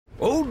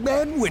Old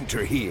Man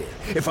Winter here.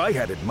 If I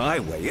had it my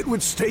way, it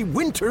would stay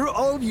winter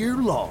all year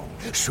long.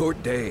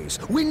 Short days,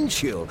 wind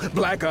chill,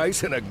 black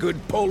ice, and a good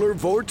polar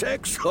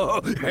vortex.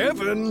 Oh,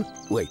 heaven!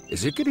 Wait,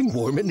 is it getting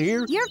warm in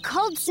here? Your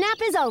cold snap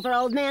is over,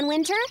 Old Man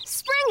Winter.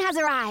 Spring has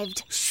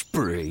arrived.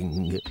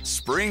 Spring.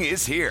 Spring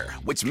is here,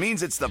 which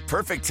means it's the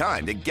perfect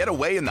time to get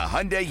away in the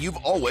Hyundai you've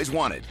always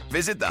wanted.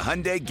 Visit the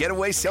Hyundai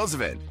Getaway Sales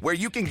Event, where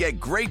you can get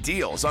great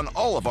deals on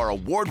all of our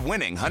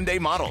award-winning Hyundai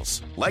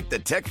models, like the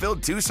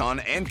tech-filled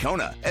Tucson and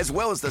Kona, as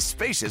well as the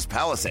spacious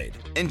Palisade.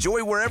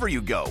 Enjoy wherever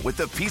you go with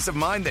the peace of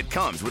mind that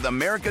comes with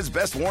America's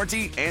best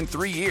warranty and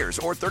 3 years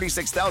or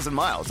 36,000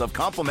 miles of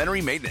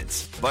complimentary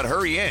maintenance. But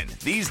hurry in,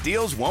 these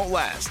deals won't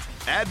last.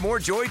 Add more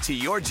joy to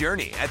your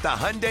journey at the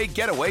Hyundai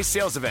Getaway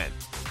Sales Event.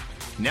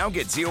 Now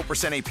get 0%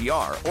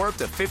 APR or up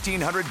to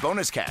 $1,500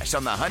 bonus cash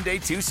on the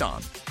Hyundai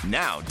Tucson.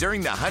 Now,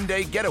 during the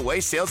Hyundai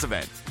Getaway Sales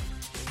Event.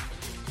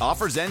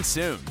 Offers end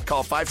soon.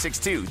 Call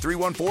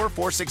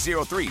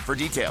 562-314-4603 for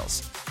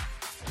details.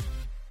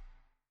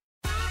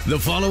 The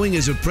following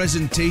is a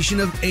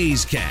presentation of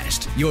A's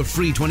Cast, your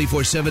free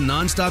 24/7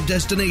 nonstop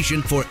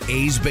destination for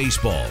A's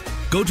baseball.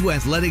 Go to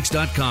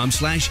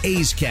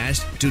athletics.com/A's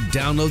Cast to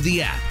download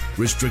the app.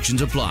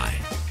 Restrictions apply.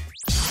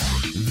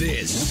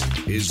 This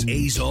is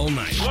A's All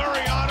Night.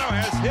 Laureano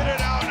has hit it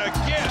out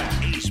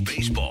again. A's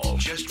baseball,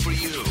 just for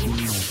you.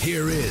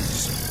 Here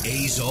is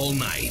A's All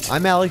Night.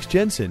 I'm Alex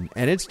Jensen,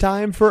 and it's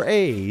time for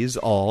A's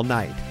All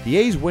Night. The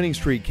A's winning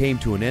streak came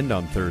to an end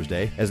on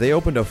Thursday as they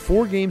opened a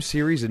 4-game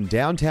series in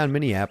downtown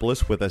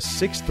Minneapolis with a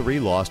 6-3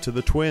 loss to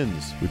the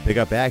Twins. We pick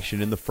up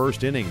action in the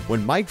first inning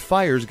when Mike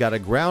Fiers got a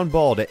ground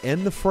ball to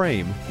end the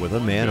frame with a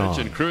man on.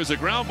 And Cruz, a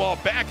ground ball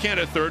backhand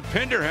at third.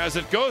 Pinder has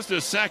it, goes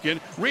to second,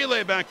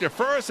 relay back to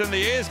first, and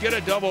the A's get a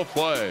double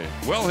play.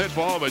 Well hit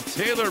ball, but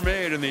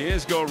tailor-made, and the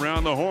A's go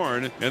around the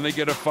horn, and they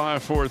get a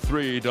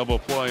 5-4-3 double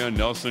play on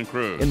Nelson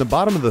Cruz. In the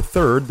bottom of the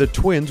third, the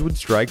Twins would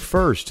strike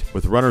first.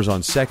 With runners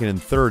on second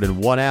and third and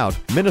one out,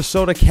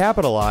 Minnesota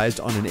capitalized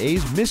on an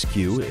A's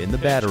miscue in the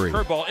battery.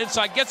 Curveball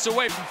inside, gets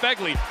away from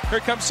Fegley. Here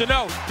comes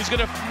Sano. He's going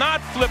to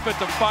not flip it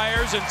to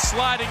Fiers, and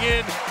sliding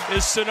in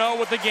is Sano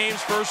with the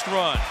game's first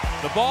run.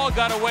 The ball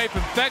got away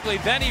from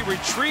Fegley, then he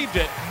retrieved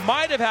it.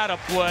 Might have had a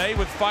play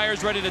with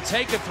Fiers ready to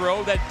take a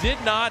throw that did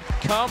not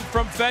come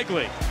from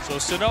Fegley. So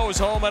Sano is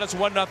home, and it's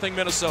 1-0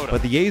 Minnesota.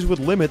 But the A's would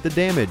limit the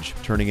damage,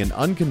 turning an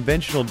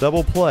unconventional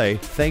double play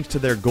thanks to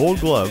their Gold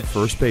Glove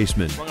first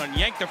baseman. Swung on,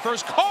 yanked the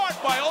first, caught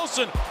by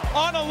Olsen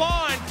on a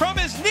line from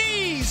his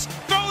knees,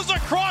 throws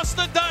across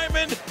the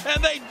diamond,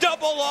 and they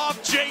double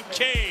off Jake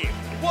Cave.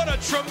 What a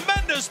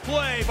tremendous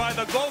play by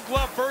the Gold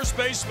Glove first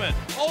baseman.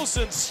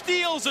 Olsen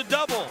steals a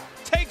double,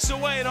 takes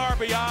away an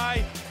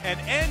RBI, and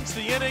ends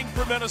the inning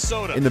for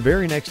Minnesota. In the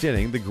very next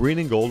inning, the green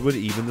and gold would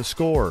even the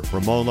score.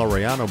 Ramon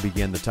Laureano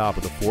began the top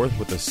of the fourth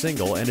with a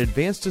single and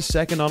advanced to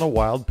second on a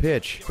wild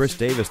pitch. Chris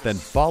Davis then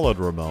followed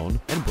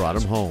Ramon and brought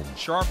him home.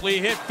 Sharply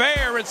hit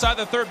fair inside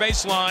the third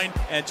baseline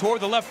and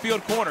toward the left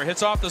field corner.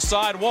 Hits off the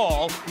side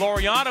wall.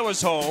 Laureano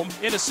is home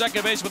into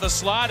second base with a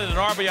slide and an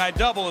RBI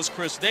double as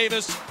Chris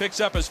Davis picks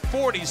up his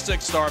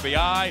 46th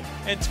RBI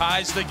and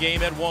ties the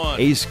game at 1.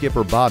 A's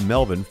skipper Bob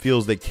Melvin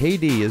feels that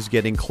KD is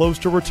getting close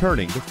to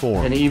returning to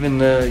form. And even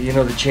the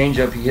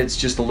changeup he hits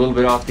just a little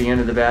bit off the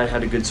end of the bat,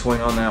 had a good swing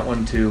on that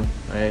one too.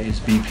 His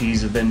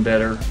BPs have been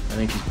better. I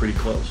think he's pretty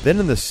close. Then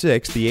in the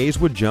sixth, the A's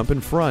would jump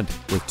in front.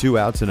 With 2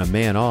 outs and a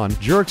man on,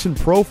 Jurickson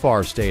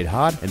Profar stayed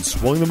hot and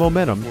swung the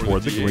momentum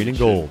toward the green and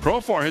gold.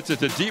 Profar hits it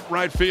to deep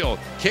right field.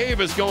 Cave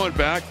is going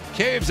back.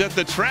 Cave's at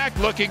the track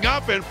looking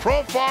up, and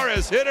Profar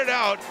has hit it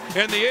out,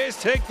 and the A's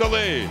take the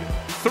lead.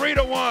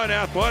 3-1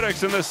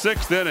 Athletics in the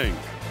 6th inning.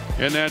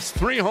 And that's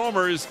 3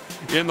 homers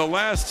in the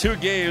last 2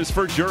 games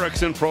for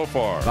Jurickson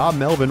Profar. Bob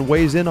Melvin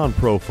weighs in on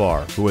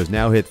Profar, who has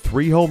now hit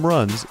 3 home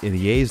runs in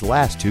the A's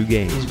last 2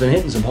 games. He's been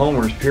hitting some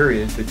homers,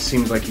 period. It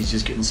seems like he's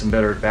just getting some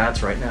better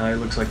at-bats right now. He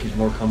looks like he's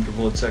more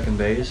comfortable at second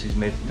base. He's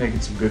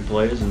making some good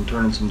plays and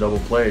turning some double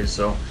plays.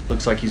 So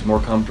looks like he's more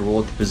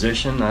comfortable at the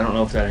position. I don't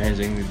know if that has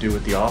anything to do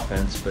with the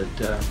offense, but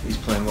he's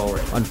playing well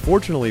right now.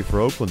 Unfortunately for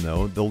Oakland,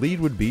 though, the lead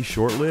would be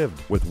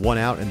short-lived. With 1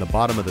 out in the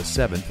bottom of the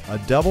 7th, a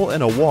double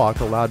and a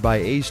walk allowed by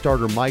A's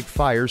starter Mike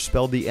Fiers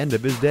spelled the end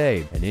of his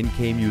day, and in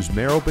came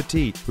Yusmeiro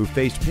Petit, who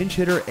faced pinch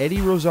hitter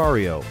Eddie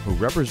Rosario, who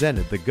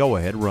represented the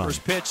go-ahead run.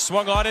 First pitch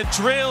swung on and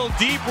drilled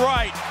deep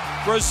right.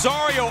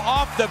 Rosario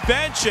off the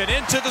bench and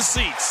into the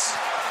seats.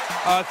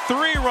 A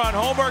 3-run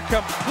homer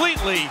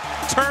completely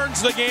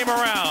turns the game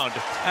around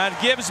and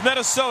gives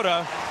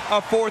Minnesota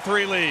a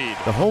 4-3 lead.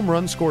 The home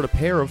run scored a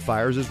pair of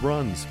Fiers'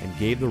 runs and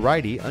gave the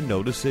righty a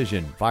no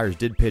decision. Fiers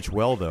did pitch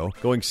well, though,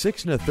 going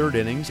 6 1/3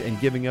 innings and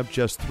giving up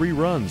just 3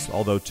 runs,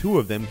 although 2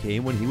 of them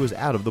came when he was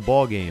out of the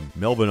ballgame.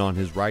 Melvin on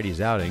his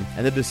righty's outing,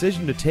 and the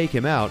decision to take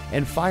him out,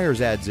 and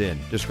Fiers adds in,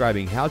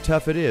 describing how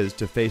tough it is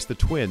to face the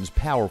Twins'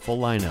 powerful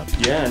lineup.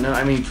 Yeah, no,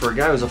 I mean, for a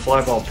guy who's a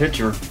fly ball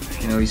pitcher,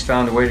 You know, he's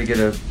found a way to get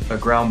a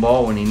ground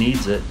ball when he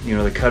needs it. You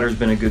know, the cutter's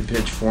been a good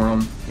pitch for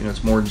him. You know,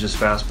 it's more than just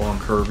fastball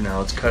and curve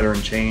now. It's cutter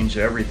and change,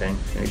 everything.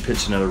 And he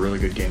pitched another really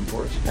good game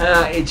for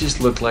us. It just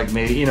looked like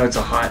maybe, you know, it's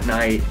a hot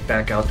night,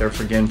 back out there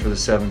for the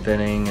 7th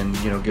inning, and,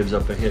 you know, gives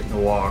up a hit and a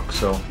walk.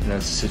 So, you know,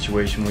 it's a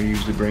situation we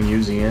usually bring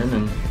Uzi in,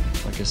 and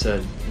like I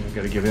said, you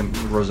got to give him,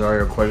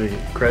 Rosario,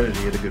 credit.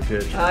 He had a good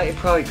pitch. He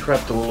probably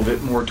crept a little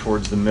bit more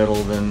towards the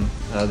middle than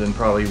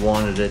probably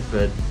wanted it,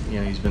 but you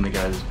know, he's been the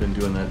guy that's been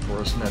doing that for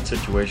us in that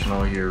situation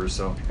all year.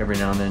 So every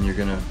now and then you're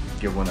gonna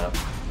give one up.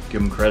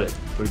 Give him credit.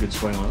 Put a good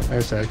swing on it. Like I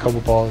said, a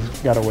couple balls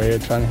got away,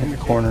 trying to hit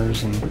the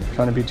corners and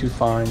trying to be too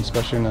fine,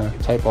 especially in a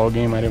tight ball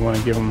game. I didn't want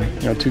to give him,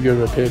 you know, too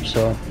good of a pitch,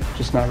 so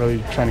just not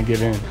really trying to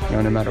give in, you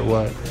know, no matter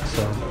what.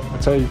 So I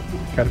tell you,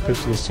 got to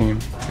pitch to this team.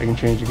 They can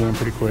change the game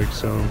pretty quick,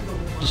 so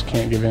just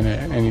can't give in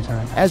at any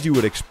time. As you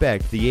would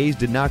expect, the A's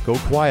did not go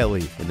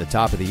quietly. In the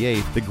top of the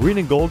 8th, the Green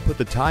and Gold put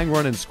the tying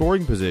run in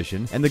scoring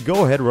position and the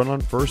go-ahead run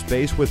on first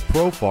base with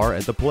Profar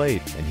at the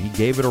plate, and he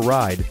gave it a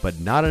ride, but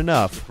not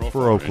enough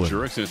for Oakland.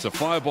 It's a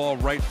fly ball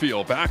right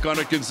field. Back on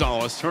it,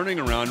 Gonzalez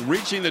turning around,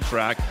 reaching the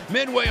track,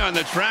 midway on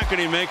the track,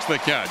 and he makes the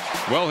catch.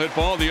 Well hit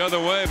ball the other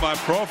way by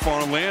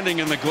Profar, landing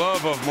in the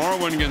glove of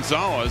Marwin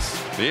Gonzalez.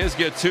 The A's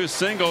get 2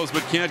 singles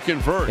but can't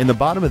convert. In the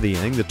bottom of the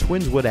inning, the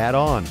Twins would add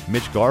on.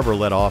 Mitch Garver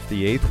led off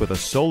the 8th with a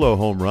solo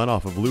home run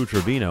off of Lou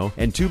Trevino,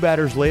 and 2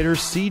 batters later,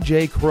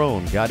 C.J.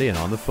 Cron got in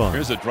on the fun.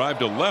 Here's a drive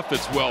to left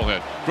that's well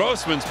hit.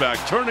 Grossman's back,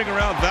 turning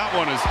around, that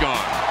one is gone.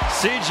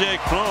 C.J.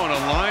 Cron, a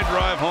line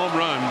drive home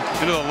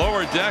run into the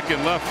lower deck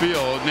in left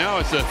field. Now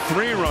it's a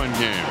 3-run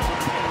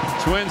game.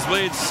 Twins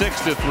lead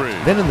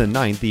 6-3. Then in the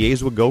 9th, the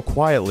A's would go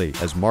quietly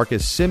as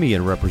Marcus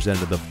Semien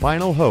represented the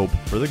final hope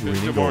for the Green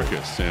and Gold.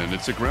 Marcus, and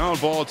it's a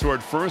ground ball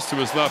toward first to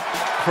his left.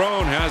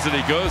 Cron has it.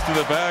 He goes to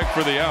the bag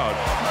for the out.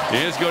 The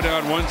A's go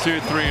down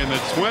 1-2-3, and the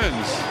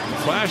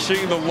Twins,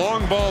 flashing the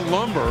long ball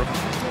lumber,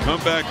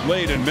 come back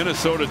late, and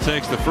Minnesota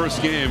takes the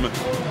first game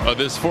of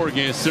this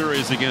 4-game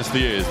series against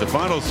the A's. The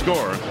final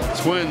score,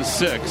 Twins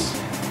 6.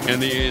 And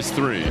the A's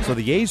 3. So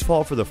the A's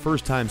fall for the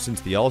first time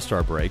since the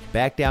All-Star break,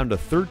 back down to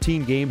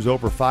 13 games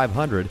over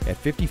 500 at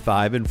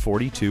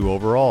 55-42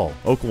 overall.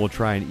 Oakland will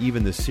try and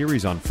even the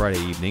series on Friday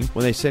evening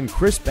when they send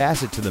Chris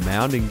Bassett to the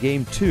mound in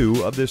Game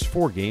 2 of this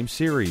 4-game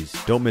series.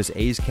 Don't miss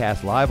A's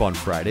Cast Live on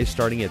Friday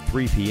starting at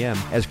 3 p.m.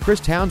 as Chris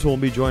Townsend will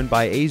be joined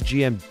by A's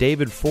GM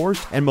David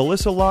Forst and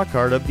Melissa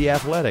Lockhart of The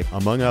Athletic,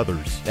 among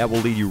others. That will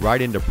lead you right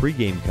into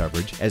pregame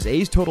coverage as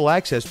A's Total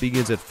Access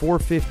begins at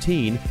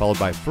 4:15, followed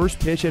by first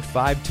pitch at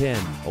 5:10.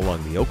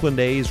 Along the Oakland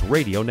A's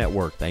radio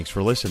network. Thanks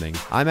for listening.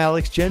 I'm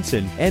Alex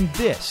Jensen, and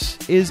this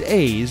is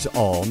A's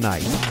All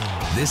Night.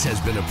 This has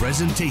been a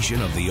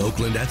presentation of the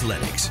Oakland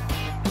Athletics.